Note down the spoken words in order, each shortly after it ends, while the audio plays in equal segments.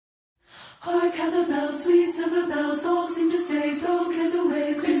Hark how the bells, sweet silver bells, all seem to say, throw cares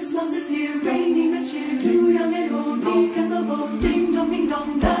away. Christmas is here, bringing the cheer to young and old, meek and the bold. Ding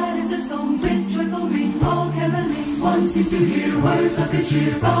dong, that is their song, with joyful ring, all caroling. One seems to hear words of good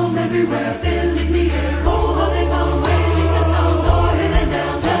cheer from everywhere, filling the air. Oh, how they come, raising the sound, o'er hill and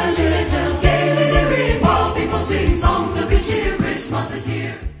dale, telling and tell, gaily they ring, while people sing songs of good cheer. Christmas is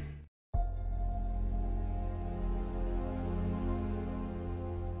here.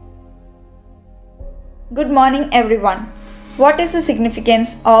 Good morning everyone. What is the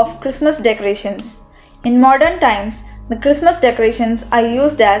significance of Christmas decorations? In modern times, the Christmas decorations are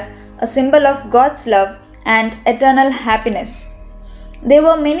used as a symbol of God's love and eternal happiness. There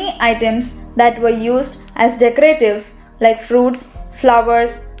were many items that were used as decoratives like fruits,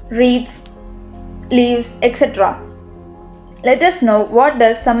 flowers, wreaths, leaves, etc. Let us know what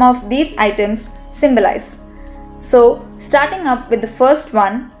does some of these items symbolize. So, starting up with the first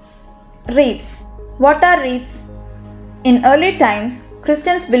one, wreaths. What are wreaths? In early times,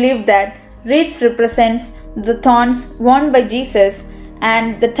 Christians believed that wreaths represents the thorns worn by Jesus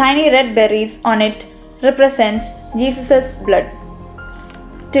and the tiny red berries on it represents Jesus' blood.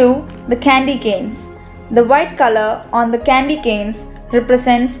 2. The candy canes. The white color on the candy canes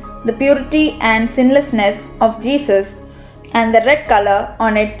represents the purity and sinlessness of Jesus, and the red color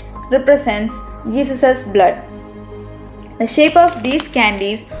on it represents Jesus' blood. The shape of these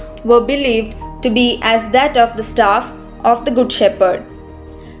candies were believed to be as that of the staff of the Good Shepherd.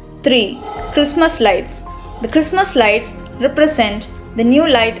 3. Christmas lights. The Christmas lights represent the new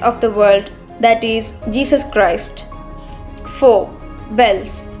light of the world, that is Jesus Christ. 4.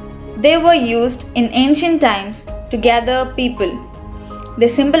 Bells. They were used in ancient times to gather people. They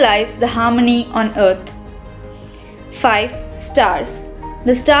symbolize the harmony on earth. 5. Stars.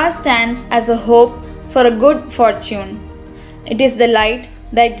 The star stands as a hope for a good fortune. It is the light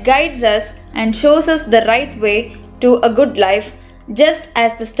that guides us and shows us the right way to a good life, just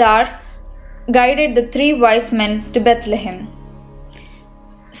as the star guided the 3 wise men to Bethlehem.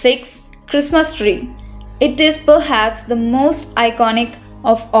 6. Christmas tree. It is perhaps the most iconic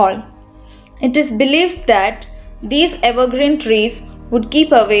of all. It is believed that these evergreen trees would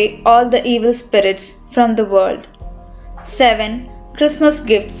keep away all the evil spirits from the world. 7. Christmas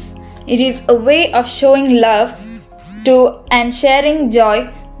gifts. It is a way of showing love to and sharing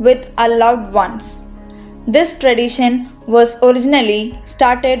joy with our loved ones. This tradition was originally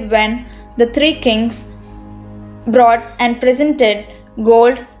started when the 3 kings brought and presented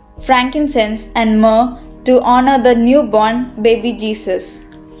gold, frankincense and myrrh to honor the newborn baby Jesus.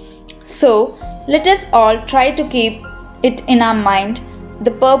 So, let us all try to keep it in our mind the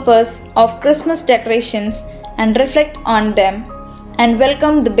purpose of Christmas decorations and reflect on them and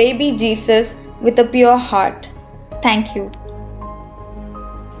welcome the baby Jesus with a pure heart. Thank you.